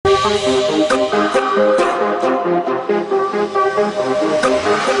Hey,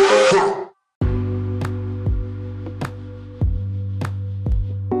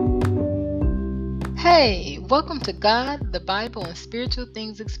 welcome to God, the Bible, and Spiritual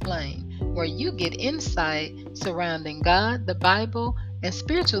Things Explained, where you get insight surrounding God, the Bible, and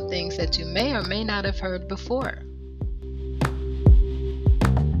spiritual things that you may or may not have heard before.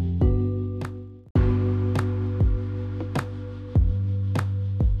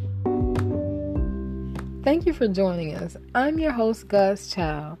 Thank you for joining us. I'm your host, God's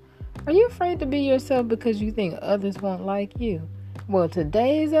Child. Are you afraid to be yourself because you think others won't like you? Well,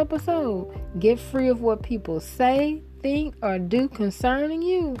 today's episode, Get Free of What People Say, Think, or Do Concerning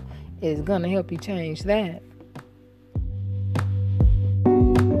You, is going to help you change that.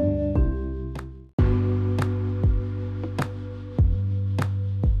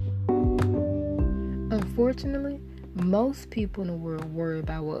 Unfortunately, most people in the world worry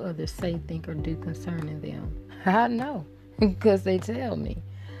about what others say, think, or do concerning them. I know, because they tell me.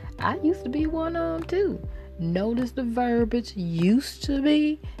 I used to be one of them too. Notice the verbiage used to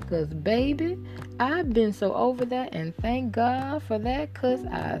be, because baby, I've been so over that, and thank God for that, because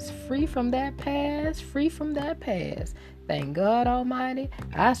I was free from that past. Thank God Almighty,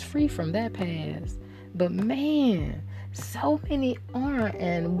 I was free from that past. But man, so many aren't,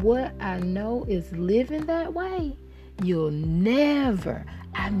 and what I know is living that way, you'll never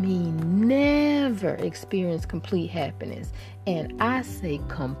experience complete happiness. And I say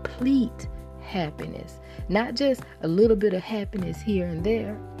complete happiness, not just a little bit of happiness here and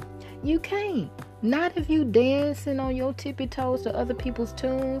there. You can't. Not if you dancing on your tippy toes to other people's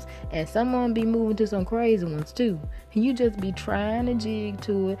tunes, and someone be moving to some crazy ones too. You just be trying to jig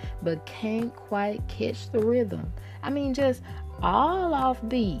to it, but can't quite catch the rhythm. I mean, just all off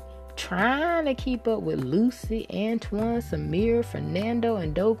beat, trying to keep up with Lucy, Antoine, Samir, Fernando,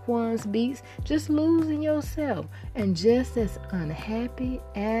 and Doquan's beats, just losing yourself, and just as unhappy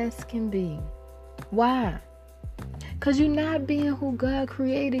as can be. Why? Because you're not being who God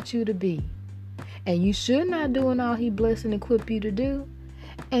created you to be. And you should not doing all He blessed and equipped you to do.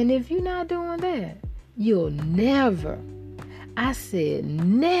 And if you're not doing that, you'll never, I said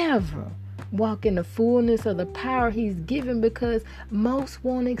never, walk in the fullness of the power He's given, because most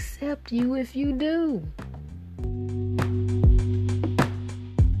won't accept you if you do.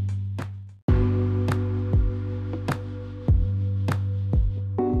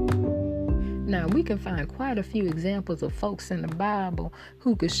 Now, we can find quite a few examples of folks in the Bible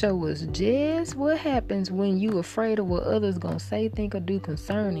who could show us just what happens when you afraid of what others gonna say, think, or do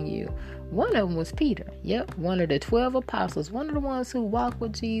concerning you. One of them was Peter. Yep, one of the 12 apostles, one of the ones who walked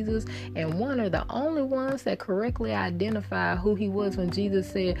with Jesus, and one of the only ones that correctly identified who he was when Jesus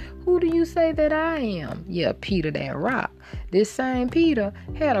said, "Who do you say that I am?" Yeah, Peter that rock. This same Peter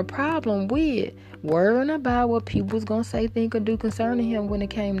had a problem with worrying about what people was going to say, think, or do concerning him when it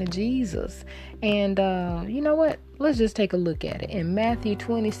came to Jesus. And you know what? Let's just take a look at it. In Matthew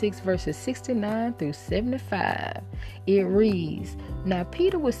 26, verses 69 through 75, it reads, "Now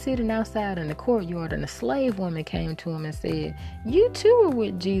Peter was sitting outside in the courtyard, and a slave woman came to him and said, 'You too were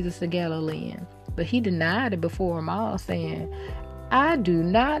with Jesus the Galilean.' But he denied it before them all, saying, 'I do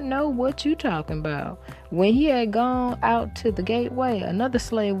not know what you talking about.' When he had gone out to the gateway, another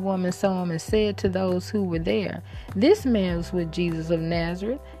slave woman saw him and said to those who were there, 'This man was with Jesus of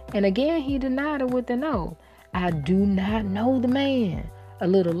Nazareth.' And again he denied it with an oath, 'I do not know the man.' A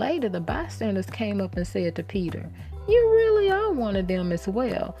little later, the bystanders came up and said to Peter, 'You really are one of them as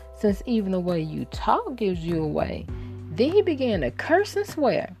well, since even the way you talk gives you away.' Then he began to curse and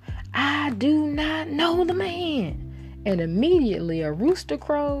swear, 'I do not know the man.' And immediately a rooster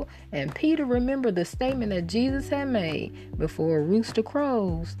crowed, and Peter remembered the statement that Jesus had made, 'Before a rooster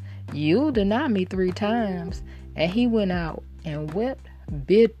crows, you'll deny me 3 times.' And he went out and wept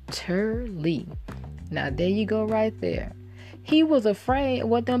bitterly." Now there you go right there. He was afraid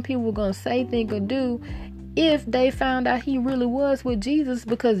what them people were going to say, think, or do if they found out he really was with Jesus,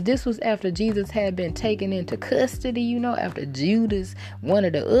 because this was after Jesus had been taken into custody, after Judas, one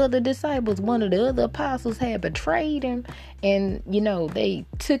of the other disciples, one of the other apostles, had betrayed him, and they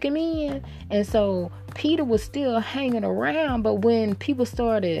took him in. And so Peter was still hanging around, but when people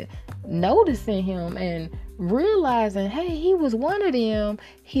started noticing him and realizing, hey, he was one of them,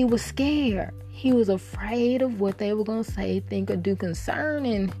 he was scared. He was afraid of what they were going to say, think, or do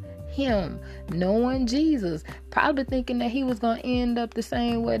concerning him, knowing Jesus, probably thinking that he was going to end up the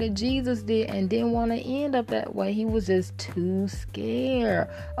same way that Jesus did, and didn't want to end up that way. He was just too scared.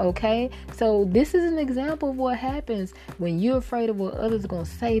 Okay, so this is an example of what happens when you're afraid of what others are going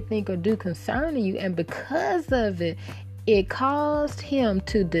to say, think, or do concerning you, and because of it, It caused him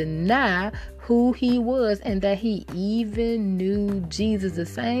to deny who he was and that he even knew Jesus, the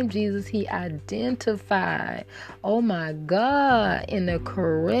same Jesus he identified, oh my God, in the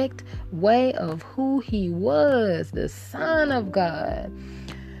correct way of who he was, the Son of God.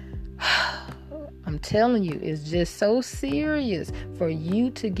 I'm telling you, it's just so serious for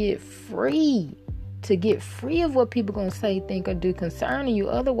you to get free. To get free of what people going to say, think, or do concerning you.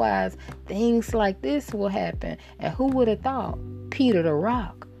 Otherwise, things like this will happen. And who would have thought Peter the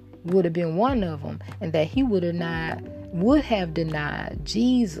Rock would have been one of them, and that he would have denied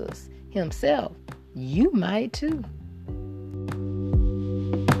Jesus himself? You might too.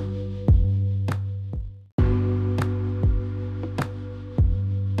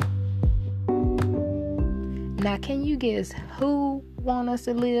 Now, can you guess who want us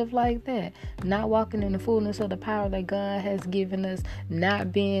to live like that? Not walking in the fullness of the power that God has given us,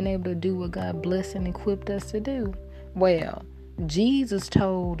 not being able to do what God blessed and equipped us to do. Well, Jesus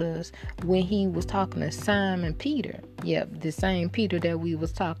told us when he was talking to Simon Peter. Yep, the same Peter that we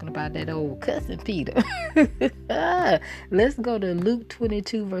was talking about, that old cussing Peter. Let's go to Luke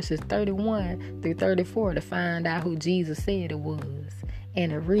 22 verses 31 through 34 to find out who Jesus said it was.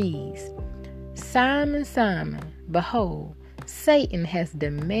 And it reads, Simon, Simon, behold, Satan has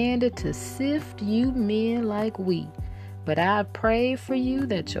demanded to sift you men like wheat, but I pray for you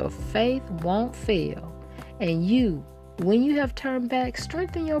that your faith won't fail. And you, when you have turned back,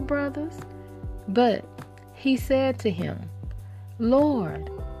 strengthen your brothers. But he said to him, Lord,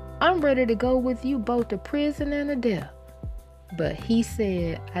 I'm ready to go with you both to prison and to death. But he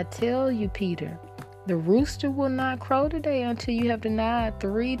said, I tell you, Peter, the rooster will not crow today until you have denied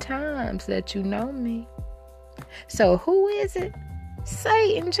 3 times that you know me. So who is it?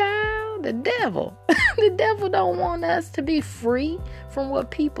 Satan, child, the devil. The devil don't want us to be free from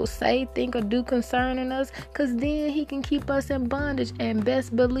what people say, think, or do concerning us, because then he can keep us in bondage, and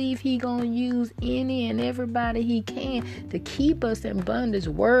best believe he gonna use any and everybody he can to keep us in bondage,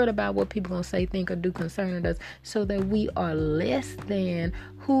 worried about what people gonna say, think, or do concerning us, so that we are less than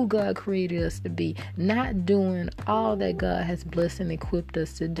who God created us to be, not doing all that God has blessed and equipped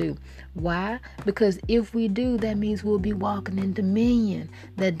us to do. Why? Because if we do, that means we'll be walking in dominion.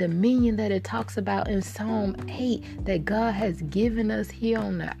 That dominion that it talks about in Psalm 8, that God has given us here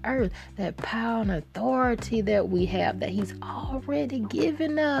on the earth, that power and authority that we have, that he's already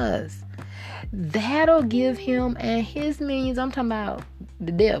given us. That'll give him and his minions, I'm talking about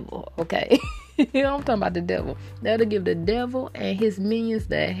the devil, okay? I'm talking about the devil. That'll give the devil and his minions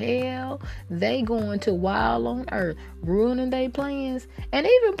the hell they going to wild on earth, ruining their plans, and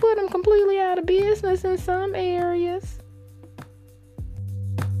even put them completely out of business in some areas.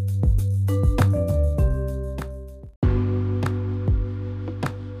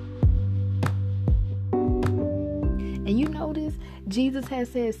 And you notice Jesus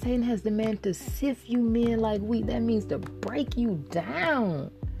has said Satan has demanded to sift you men like wheat. That means to break you down.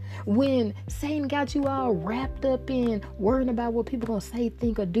 When Satan got you all wrapped up in worrying about what people gonna say,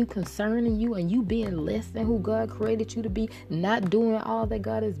 think, or do concerning you, and you being less than who God created you to be, not doing all that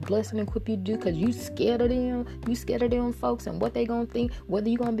God has blessed and equipped you to do because you scared of them folks and what they gonna think, whether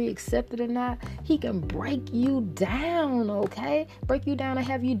you gonna be accepted or not, he can break you down, okay? Break you down and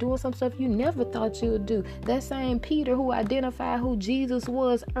have you doing some stuff you never thought you would do. That same Peter who identified who Jesus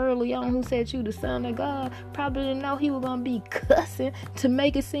was early on, who said you the Son of God, probably didn't know he was gonna be cussing to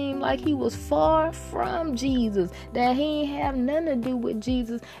make it seem like he was far from Jesus, that he ain't have nothing to do with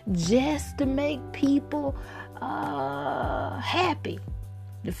Jesus, just to make people happy,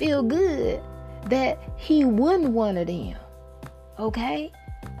 to feel good, that he wasn't one of them, okay?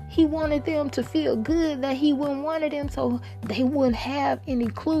 He wanted them to feel good that he wasn't one of them, so they wouldn't have any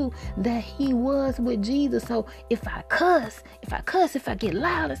clue that he was with Jesus. So if I get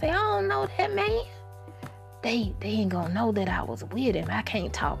loud and say, I don't know that man, they ain't gonna know that I was with him. I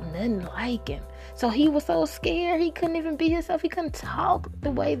can't talk nothing like him. So he was so scared he couldn't even be himself. He couldn't talk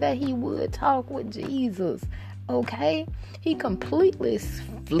the way that he would talk with Jesus. Okay? He completely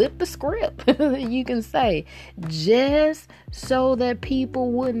flipped the script, you can say, just so that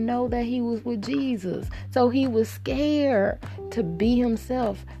people wouldn't know that he was with Jesus. So he was scared to be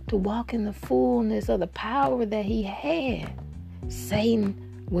himself, to walk in the fullness of the power that he had. Satan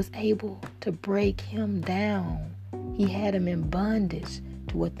was able to break him down. He had him in bondage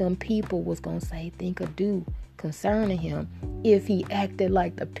to what them people was going to say, think, or do concerning him if he acted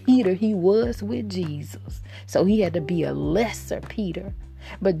like the Peter he was with Jesus. So he had to be a lesser Peter.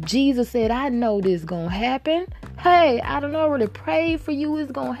 But Jesus said, I know this going to happen. Hey, I don't already prayed for you,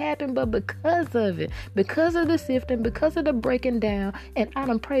 it's going to happen, but because of it, because of the sifting, because of the breaking down, and I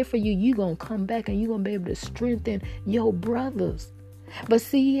done prayed for you, you going to come back and you going to be able to strengthen your brothers. But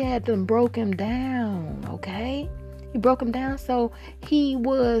see, he had them broke him down, okay? He broke him down, so he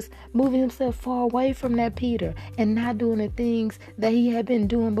was moving himself far away from that Peter and not doing the things that he had been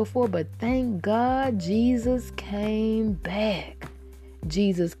doing before. But thank God Jesus came back.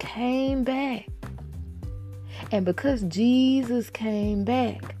 Jesus came back. And because Jesus came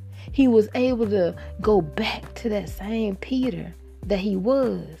back, he was able to go back to that same Peter that he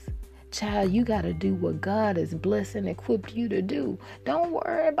was. Child, you got to do what God has blessed and equipped you to do. Don't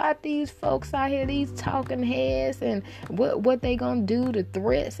worry about these folks out here, these talking heads, and what they going to do, the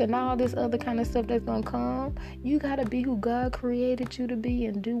threats and all this other kind of stuff that's going to come. You got to be who God created you to be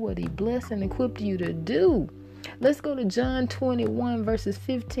and do what he blessed and equipped you to do. Let's go to John 21 verses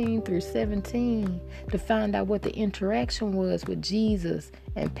 15 through 17 to find out what the interaction was with Jesus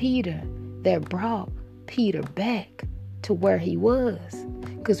and Peter that brought Peter back to where he was.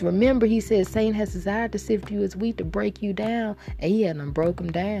 Because remember, he said Satan has desired to sift you as wheat, to break you down, and he had them broke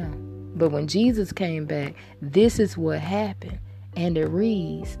him down. But when Jesus came back, this is what happened. And it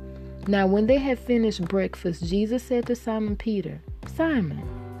reads, "Now when they had finished breakfast, Jesus said to Simon Peter, 'Simon,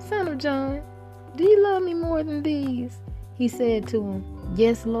 son of John, do you love me more than these?' He said to him,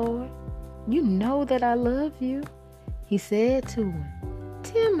 'Yes, Lord, you know that I love you.' He said to him,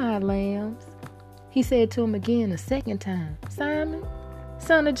 'Tend my lambs.' He said to him again a second time, 'Simon,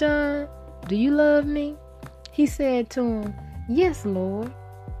 son of John, do you love me?' He said to him, 'Yes, Lord,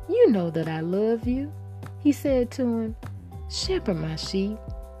 you know that I love you.' He said to him, 'Shepherd my sheep.'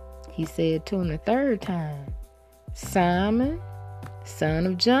 He said to him the third time, 'Simon, son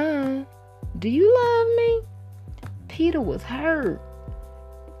of John, do you love me?' Peter was hurt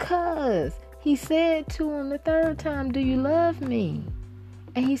because he said to him the third time, 'Do you love me?'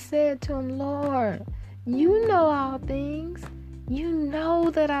 And he said to him, 'Lord, you know all things. You know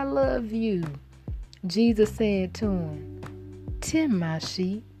that I love you.' Jesus said to him, 'Tend my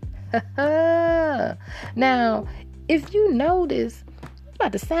sheep.'" Now, if you notice,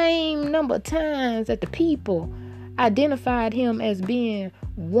 about the same number of times that the people identified him as being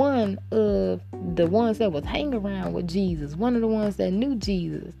one of the ones that was hanging around with Jesus, one of the ones that knew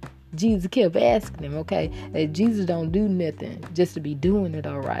Jesus. Jesus kept asking him, okay, that Jesus don't do nothing just to be doing it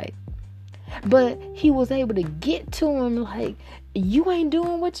all right. But he was able to get to him like, you ain't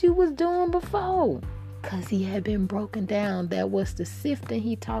doing what you was doing before. Because he had been broken down. That was the sifting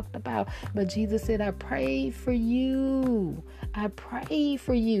he talked about. But Jesus said, I prayed for you. I prayed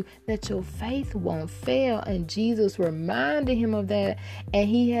for you that your faith won't fail. And Jesus reminded him of that. And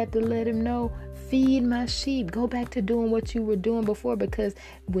he had to let him know, feed my sheep. Go back to doing what you were doing before. Because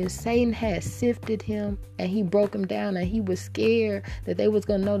when Satan had sifted him and he broke him down and he was scared that they was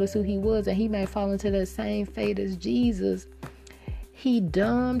going to notice who he was and he might fall into that same fate as Jesus, he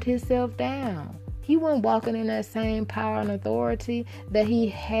dumbed himself down. He wasn't walking in that same power and authority that he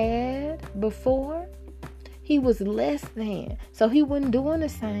had before. He was less than. So he wasn't doing the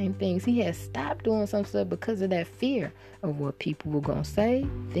same things. He had stopped doing some stuff because of that fear of what people were going to say,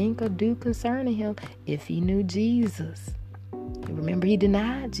 think, or do concerning him if he knew Jesus. Remember, he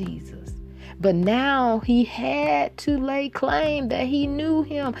denied Jesus. But now he had to lay claim that he knew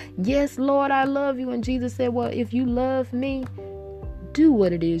him. Yes, Lord, I love you. And Jesus said, well, if you love me, do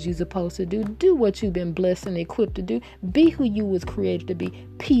what it is you're supposed to do. Do what you've been blessed and equipped to do. Be who you was created to be.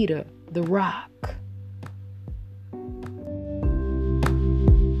 Peter, the rock.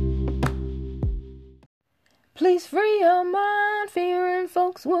 Please free your mind. Fearing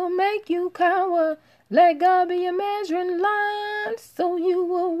folks will make you cower. Let God be your measuring line so you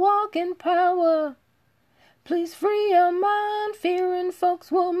will walk in power. Please free your mind. Fearing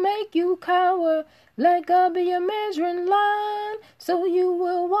folks will make you cower. Let God be your measuring line so you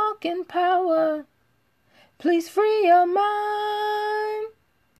will walk in power. Please free your mind.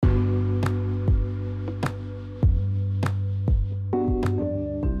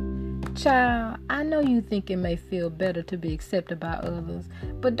 Child, I know you think it may feel better to be accepted by others,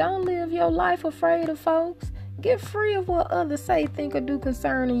 but don't live your life afraid of folks. Get free of what others say, think, or do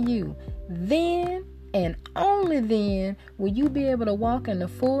concerning you. Then and only then will you be able to walk in the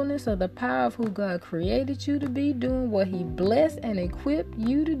fullness of the power of who God created you to be, doing what he blessed and equipped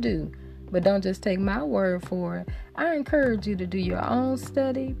you to do. But don't just take my word for it. I encourage you to do your own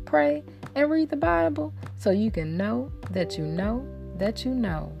study, pray, and read the Bible so you can know that you know that you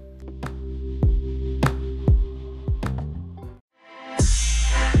know.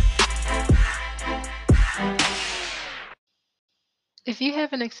 If you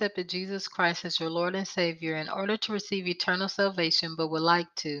haven't accepted Jesus Christ as your Lord and Savior in order to receive eternal salvation but would like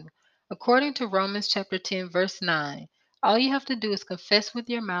to, according to Romans chapter 10 verse 9, all you have to do is confess with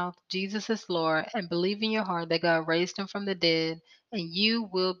your mouth Jesus is Lord and believe in your heart that God raised him from the dead and you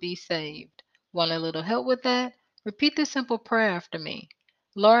will be saved. Want a little help with that? Repeat this simple prayer after me.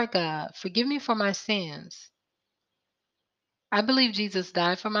 Lord God, forgive me for my sins. I believe Jesus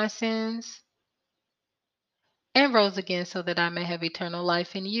died for my sins and rose again so that I may have eternal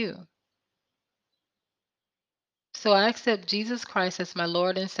life in you. So I accept Jesus Christ as my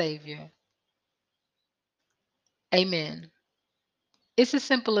Lord and Savior. Amen. It's as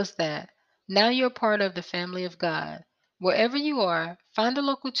simple as that. Now you're part of the family of God. Wherever you are, find a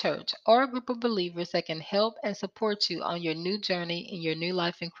local church or a group of believers that can help and support you on your new journey in your new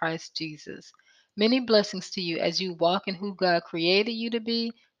life in Christ Jesus. Many blessings to you as you walk in who God created you to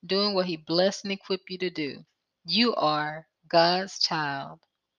be, doing what He blessed and equipped you to do. You are God's child.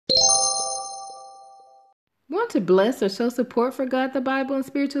 Want to bless or show support for God, the Bible, and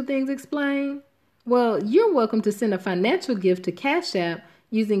Spiritual Things Explained? Well, you're welcome to send a financial gift to Cash App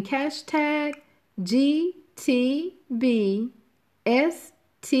using hashtag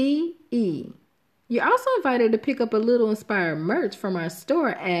GTBSTE. You're also invited to pick up a little inspired merch from our store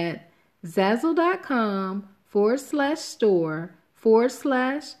at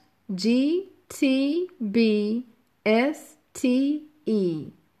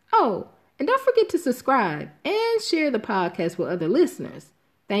Zazzle.com/store/GTBSTE. Oh, and don't forget to subscribe and share the podcast with other listeners.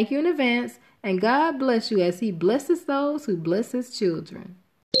 Thank you in advance, and God bless you as He blesses those who bless His children.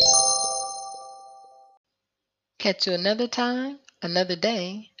 Catch you another time, another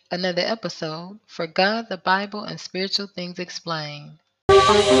day, another episode for God, the Bible, and Spiritual Things Explained.